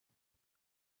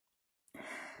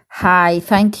Hi,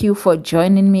 thank you for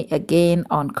joining me again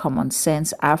on Common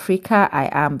Sense Africa. I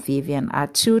am Vivian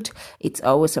Atut. It's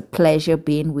always a pleasure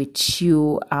being with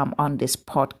you on this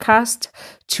podcast.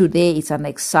 Today is an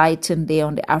exciting day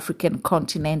on the African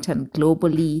continent and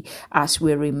globally as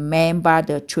we remember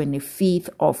the 25th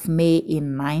of May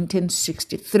in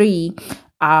 1963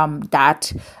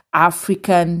 that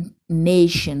African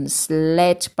nations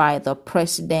led by the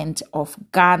president of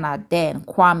Ghana then,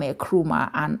 Kwame Nkrumah,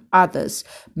 and others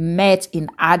met in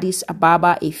Addis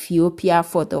Ababa, Ethiopia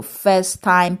for the first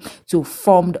time to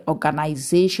form the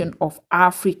Organization of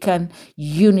African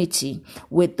Unity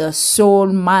with the sole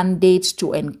mandate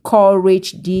to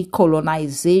encourage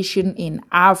decolonization in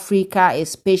Africa,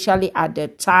 especially at the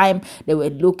time they were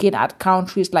looking at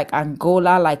countries like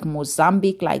Angola, like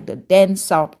Mozambique, like the then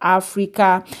South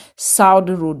Africa, South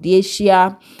Rhodesia,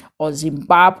 or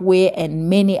Zimbabwe, and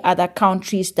many other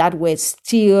countries that were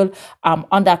still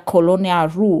under colonial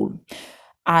rule.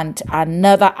 And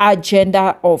another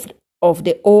agenda of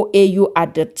the OAU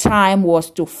at the time was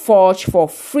to forge for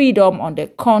freedom on the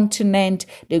continent,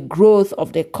 the growth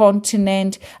of the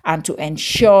continent, and to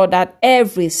ensure that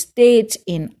every state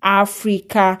in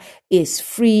Africa is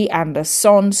free and the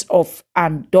sons of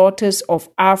and daughters of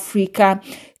Africa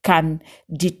can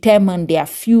determine their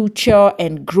future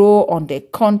and grow on the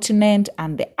continent,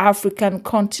 and the African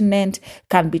continent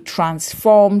can be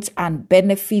transformed and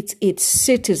benefit its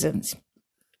citizens.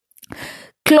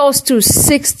 Close to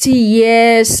 60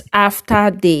 years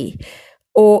after the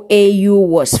OAU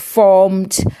was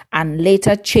formed and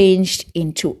later changed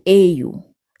into AU,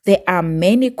 there are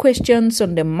many questions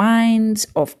on the minds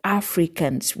of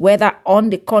Africans, whether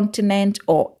on the continent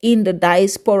or in the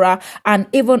diaspora, and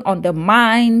even on the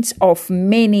minds of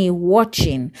many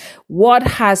watching. What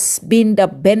has been the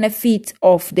benefit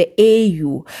of the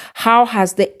AU? How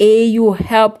has the AU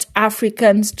helped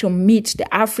Africans to meet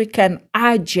the African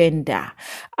agenda?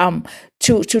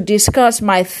 To discuss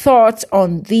my thoughts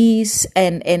on these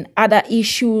and other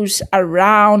issues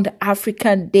around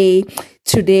African Day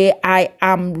today, I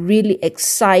am really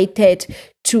excited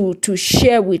to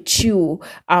share with you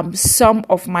some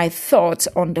of my thoughts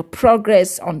on the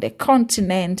progress on the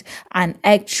continent and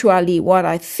actually what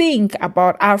I think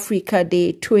about Africa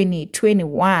Day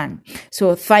 2021.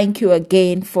 So thank you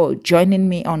again for joining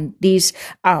me on this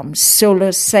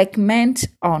solo segment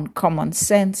on Common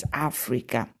Sense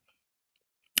Africa.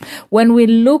 When we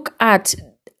look at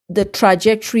the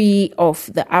trajectory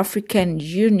of the African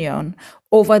Union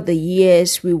over the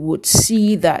years, we would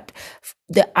see that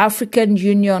the African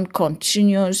Union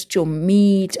continues to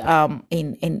meet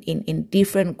in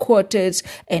different quarters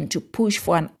and to push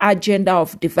for an agenda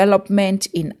of development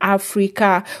in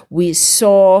Africa. We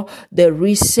saw the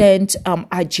recent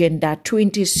Agenda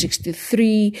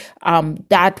 2063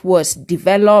 that was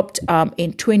developed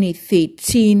in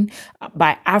 2013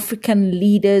 by African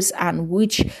leaders, and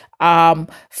which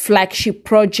flagship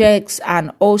projects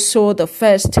and also the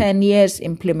first 10 years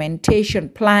implementation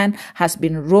plan has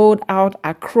been rolled out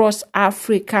across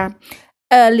Africa.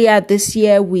 Earlier this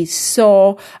year, we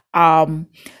saw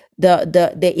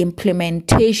the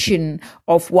implementation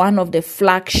of one of the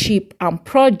flagship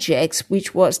projects,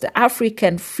 which was the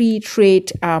African Free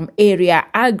Trade Area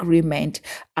Agreement,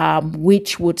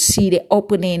 which would see the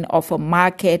opening of a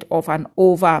market of an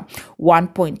over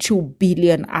 1.2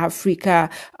 billion Africa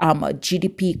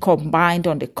GDP combined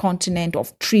on the continent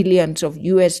of trillions of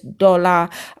US dollar,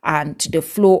 and the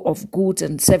flow of goods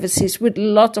and services with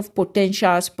lots of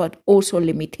potentials but also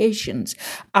limitations.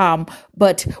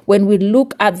 But when we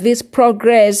look at this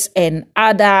progress and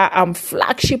other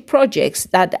flagship projects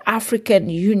that the African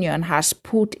Union has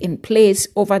put in place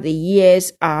over the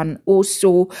years, and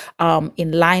also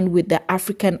in line with the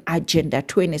African Agenda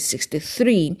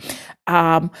 2063,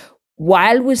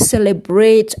 while we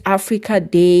celebrate Africa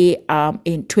Day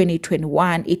in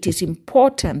 2021, it is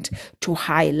important to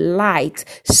highlight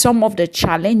some of the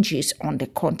challenges on the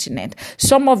continent,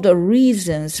 some of the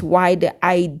reasons why the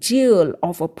ideal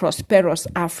of a prosperous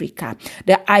Africa,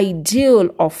 the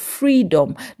ideal of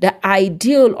freedom, the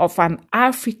ideal of an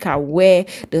Africa where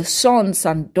the sons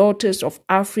and daughters of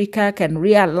Africa can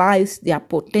realize their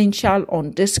potential on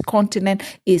this continent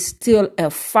is still a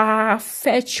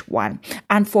far-fetched one.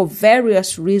 And for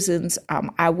various reasons,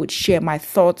 I would share my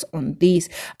thoughts on this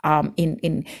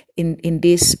in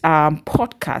this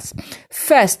podcast.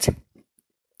 First,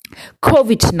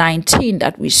 COVID-19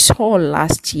 that we saw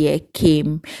last year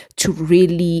came to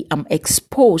really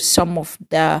expose some of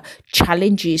the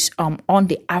challenges on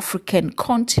the African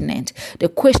continent. The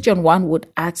question one would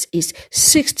ask is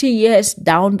 60 years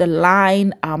down the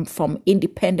line from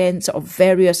independence of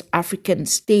various African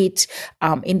states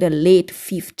in the late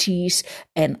 50s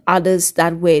and others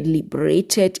that were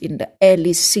liberated in the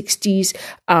early 60s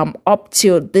up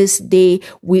till this day,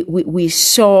 we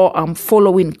saw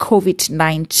following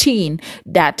COVID-19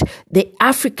 that the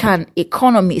African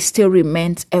economy still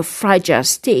remains a fragile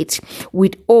state,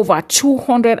 with over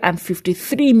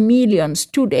 253 million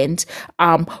students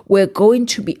were going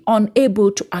to be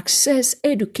unable to access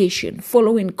education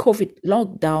following COVID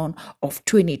lockdown of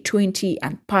 2020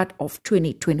 and part of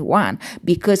 2021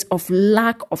 because of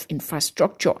lack of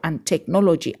infrastructure and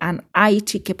technology and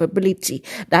IT capability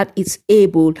that is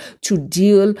able to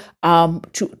deal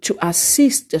to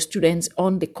assist the students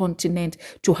on the continent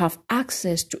to have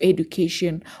access to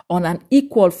education on an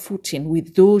equal footing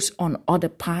with those on other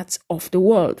parts of the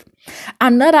world.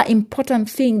 Another important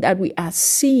thing that we are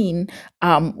seeing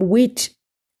with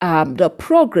the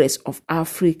progress of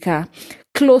Africa,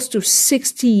 close to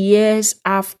 60 years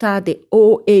after the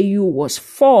OAU was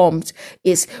formed,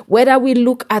 is whether we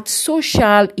look at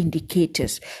social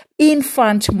indicators.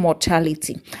 Infant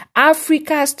mortality.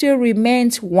 Africa still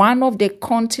remains one of the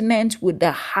continents with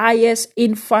the highest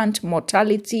infant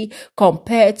mortality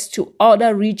compared to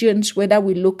other regions, whether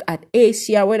we look at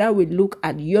Asia, whether we look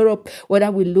at Europe,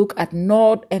 whether we look at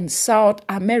North and South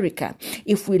America.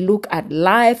 If we look at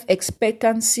life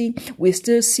expectancy, we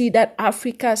still see that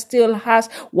Africa still has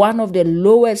one of the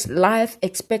lowest life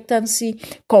expectancy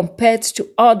compared to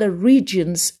other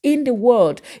regions in the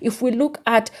world. If we look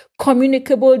at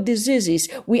communicable diseases,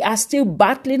 we are still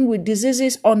battling with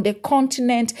diseases on the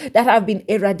continent that have been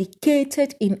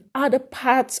eradicated in other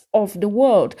parts of the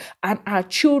world, and our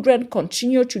children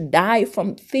continue to die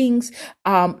from things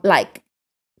like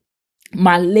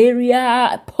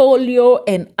malaria, polio,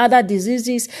 and other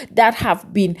diseases that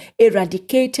have been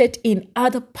eradicated in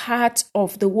other parts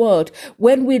of the world.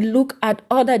 When we look at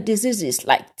other diseases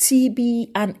like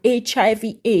TB and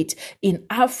HIV/AIDS, in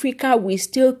Africa, we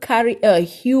still carry a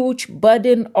huge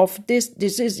burden of these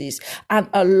diseases, and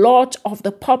a lot of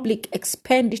the public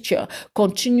expenditure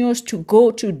continues to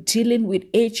go to dealing with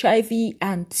HIV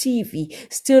and TB,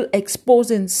 still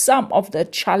exposing some of the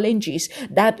challenges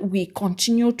that we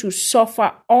continue to suffer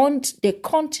on the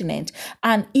continent,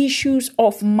 and issues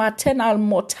of maternal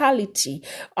mortality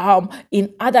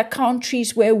in other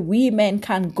countries where women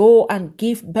can go and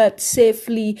give birth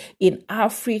safely. In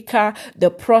Africa,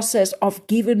 the process of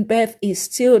giving birth is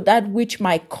still that which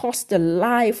might cost the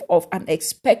life of an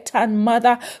expectant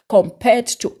mother compared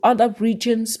to other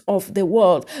regions of the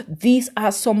world. These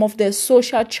are some of the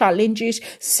social challenges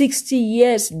 60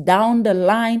 years down the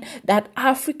line that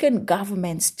African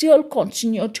governments still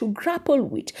continue to grapple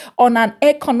with. On an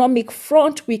economic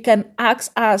front, we can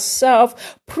ask ourselves,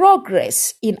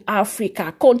 progress in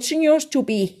Africa continues to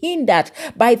be hindered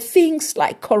by things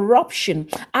like corruption.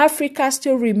 Africa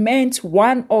still remains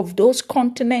one of those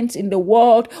continents in the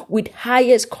world with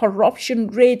highest corruption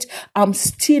rate,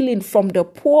 stealing from the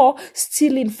poor,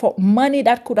 stealing for money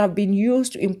that could have been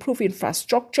used to improve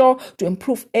infrastructure, to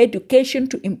improve education,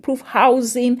 to improve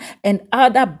housing, and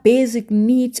other basic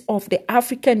needs of the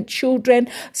African children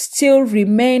still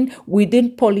remain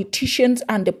within politicians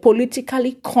and the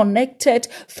politically connected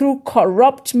through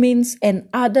corrupt means and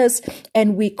others,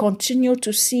 and we continue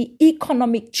to see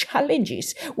economic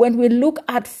challenges. When we look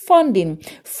at funding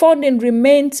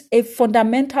remains a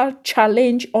fundamental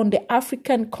challenge on the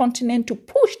African continent to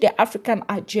push the African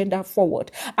agenda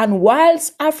forward. And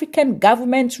whilst African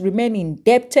governments remain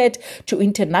indebted to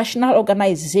international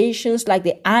organizations like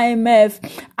the IMF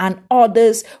and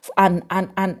others, and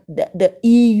the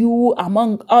EU,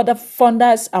 among other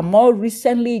funders, and more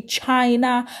recently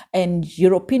China and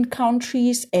European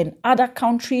countries and other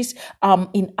countries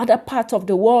in other parts of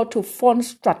the world to fund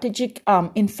strategic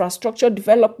infrastructure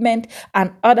development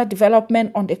and other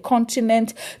development on the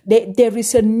continent, there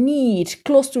is a need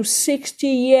close to 60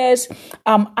 years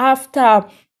after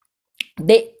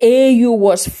the AU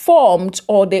was formed,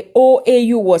 or the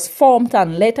OAU was formed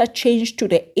and later changed to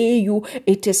the AU.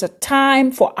 It is a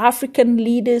time for African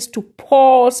leaders to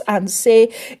pause and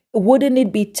say, wouldn't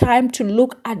it be time to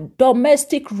look at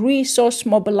domestic resource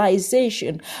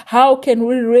mobilization? How can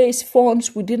we raise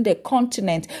funds within the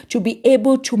continent to be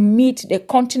able to meet the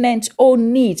continent's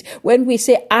own needs? When we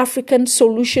say African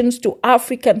solutions to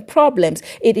African problems,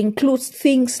 it includes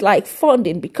things like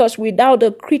funding, because without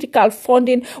the critical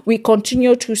funding, we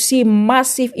continue to see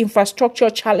massive infrastructure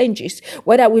challenges.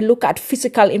 Whether we look at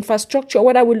physical infrastructure,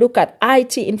 whether we look at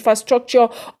IT infrastructure,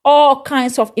 all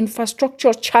kinds of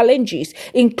infrastructure challenges,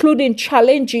 including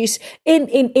challenges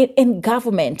in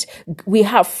government. We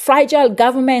have fragile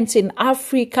governments in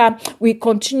Africa. We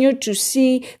continue to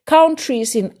see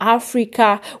countries in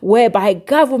Africa whereby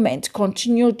government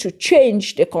continue to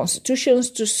change the constitutions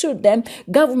to suit them.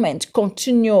 Government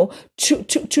continue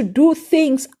to do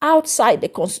things outside the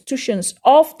constitutions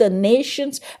of the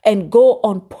nations and go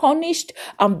unpunished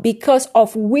because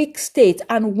of weak state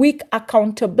and weak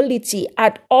accountability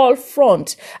at all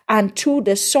fronts, and to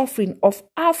the suffering of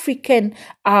African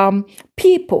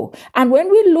people. And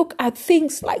when we look at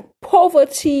things like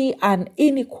poverty and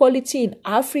inequality in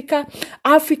Africa,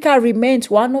 Africa remains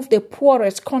one of the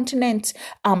poorest continents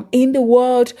in the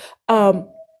world.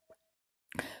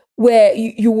 Where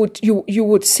you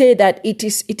would say that it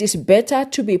is better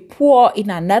to be poor in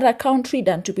another country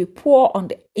than to be poor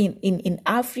in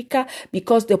Africa,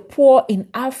 because the poor in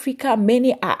Africa,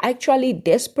 many are actually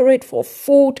desperate for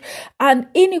food, and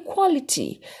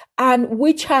inequality, and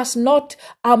which has not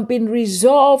been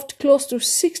resolved close to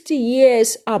 60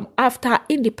 years after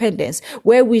independence,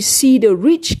 where we see the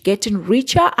rich getting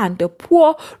richer and the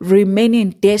poor remaining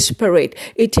desperate.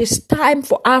 It is time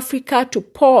for Africa to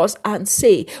pause and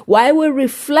say, while we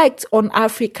reflect on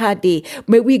Africa Day,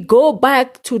 may we go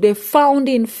back to the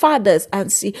founding fathers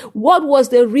and see what was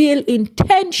the real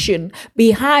intention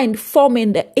behind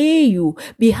forming the AU,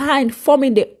 behind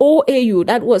forming the OAU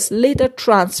that was later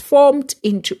transformed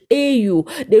into AU.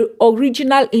 The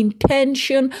original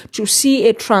intention to see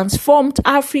a transformed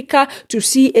Africa, to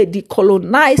see a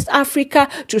decolonized Africa,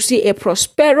 to see a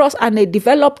prosperous and a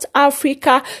developed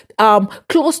Africa,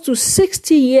 close to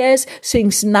 60 years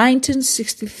since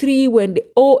 1963 when the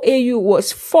OAU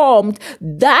was formed.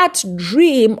 That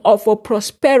dream of a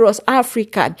prosperous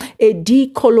Africa, a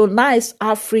decolonized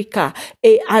Africa,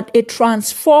 a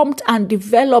transformed and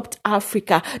developed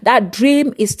Africa, that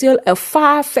dream is still a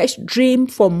far-fetched dream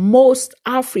for most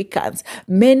Africans.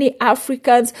 Many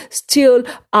Africans still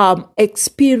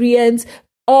experience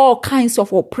all kinds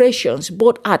of oppressions,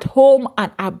 both at home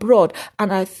and abroad.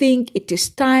 And I think it is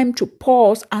time to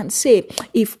pause and say,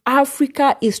 if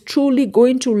Africa is truly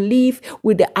going to live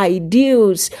with the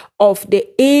ideals of the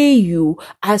AU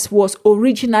as was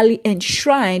originally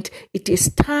enshrined, it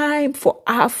is time for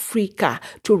Africa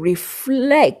to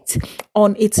reflect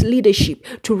on its leadership,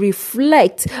 to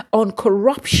reflect on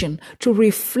corruption, to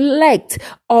reflect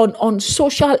on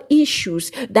social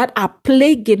issues that are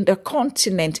plaguing the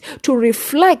continent, to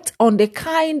reflect on the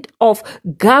kind of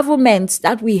governments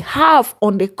that we have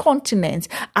on the continent,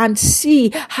 and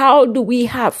see how do we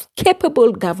have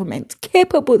capable government,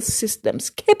 capable systems,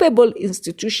 capable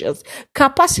institutions,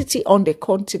 capacity on the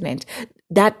continent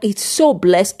that is so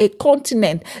blessed, a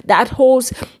continent that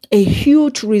holds a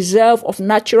huge reserve of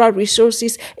natural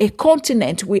resources, a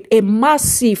continent with a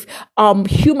massive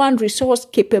human resource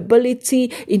capability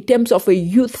in terms of a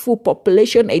youthful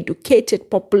population, educated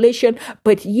population,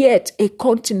 but yet a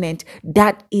continent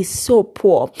that is so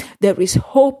poor. There is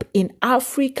hope in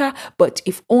Africa, but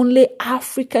if only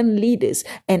African leaders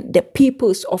and the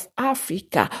peoples of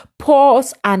Africa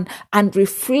pause and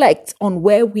reflect on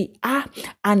where we are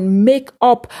and make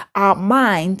up our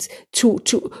minds to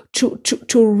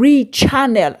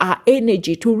rechannel our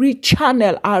energy, to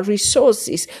rechannel our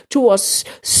resources towards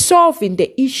solving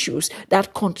the issues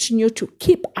that continue to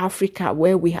keep Africa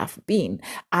where we have been,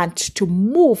 and to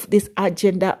move this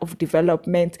agenda of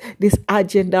development, this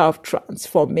agenda of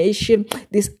transformation,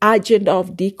 this agenda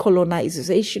of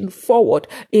decolonization forward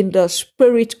in the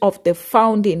spirit of the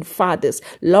founding fathers.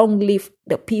 Long live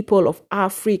the people of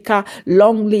Africa.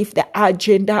 Long live the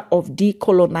agenda of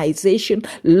decolonization.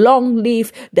 Long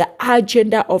live the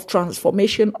agenda of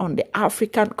transformation on the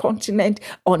African continent.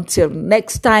 Until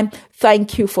next time,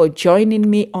 thank you for joining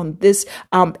me on this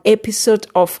episode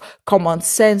of Common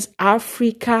Sense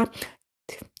Africa.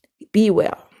 Be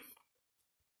well.